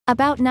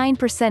About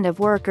 9% of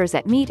workers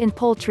at meat and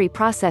poultry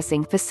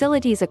processing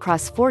facilities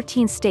across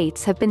 14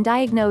 states have been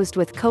diagnosed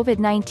with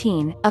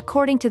COVID-19,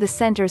 according to the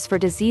Centers for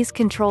Disease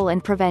Control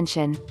and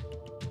Prevention.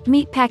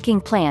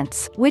 Meatpacking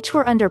plants, which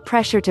were under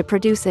pressure to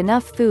produce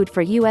enough food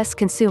for U.S.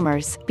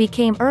 consumers,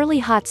 became early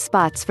hot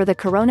spots for the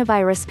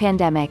coronavirus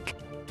pandemic.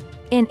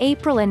 In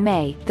April and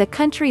May, the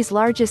country's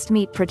largest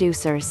meat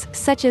producers,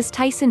 such as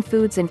Tyson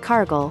Foods and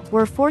Cargill,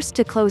 were forced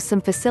to close some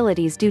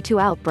facilities due to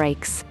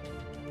outbreaks.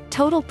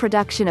 Total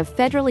production of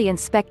federally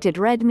inspected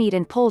red meat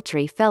and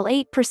poultry fell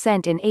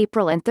 8% in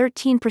April and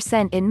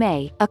 13% in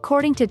May,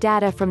 according to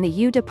data from the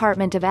U.S.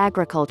 Department of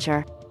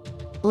Agriculture.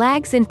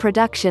 Lags in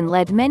production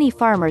led many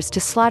farmers to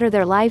slaughter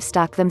their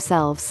livestock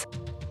themselves.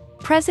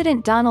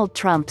 President Donald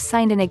Trump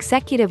signed an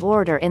executive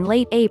order in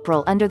late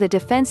April under the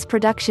Defense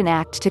Production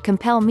Act to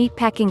compel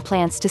meatpacking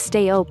plants to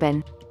stay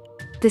open.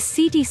 The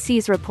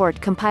CDC's report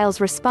compiles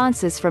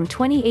responses from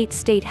 28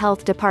 state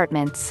health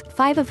departments,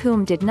 5 of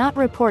whom did not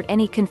report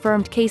any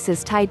confirmed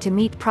cases tied to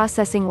meat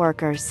processing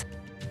workers.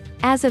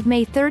 As of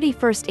May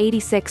 31,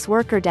 86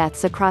 worker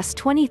deaths across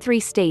 23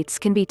 states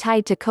can be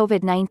tied to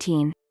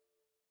COVID-19.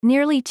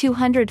 Nearly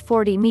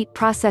 240 meat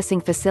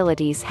processing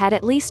facilities had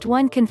at least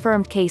one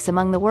confirmed case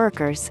among the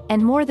workers,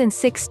 and more than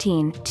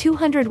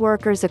 200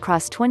 workers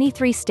across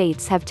 23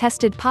 states have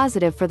tested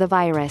positive for the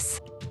virus.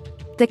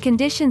 The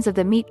conditions of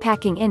the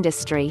meatpacking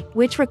industry,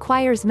 which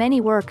requires many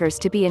workers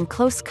to be in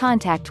close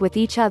contact with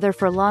each other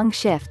for long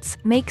shifts,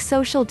 make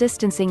social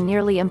distancing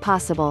nearly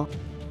impossible.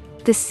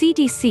 The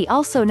CDC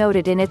also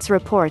noted in its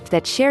report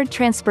that shared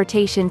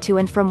transportation to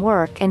and from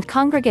work and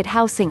congregate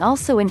housing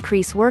also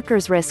increase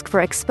workers' risk for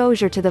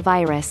exposure to the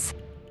virus.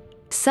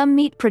 Some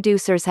meat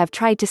producers have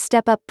tried to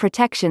step up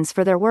protections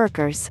for their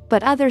workers,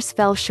 but others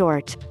fell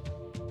short.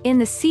 In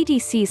the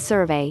CDC's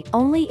survey,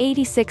 only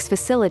 86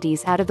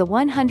 facilities out of the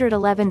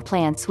 111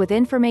 plants with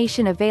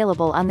information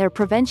available on their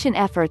prevention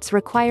efforts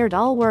required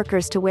all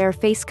workers to wear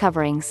face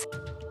coverings.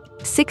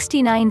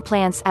 69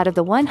 plants out of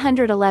the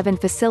 111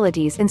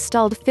 facilities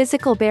installed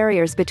physical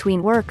barriers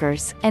between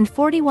workers, and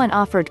 41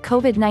 offered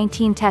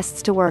COVID-19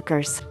 tests to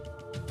workers.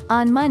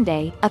 On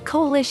Monday, a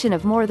coalition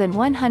of more than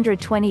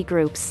 120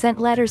 groups sent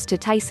letters to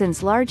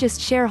Tyson's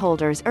largest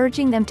shareholders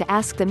urging them to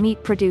ask the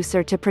meat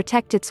producer to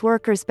protect its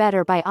workers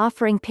better by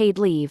offering paid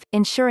leave,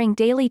 ensuring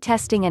daily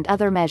testing and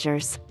other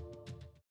measures.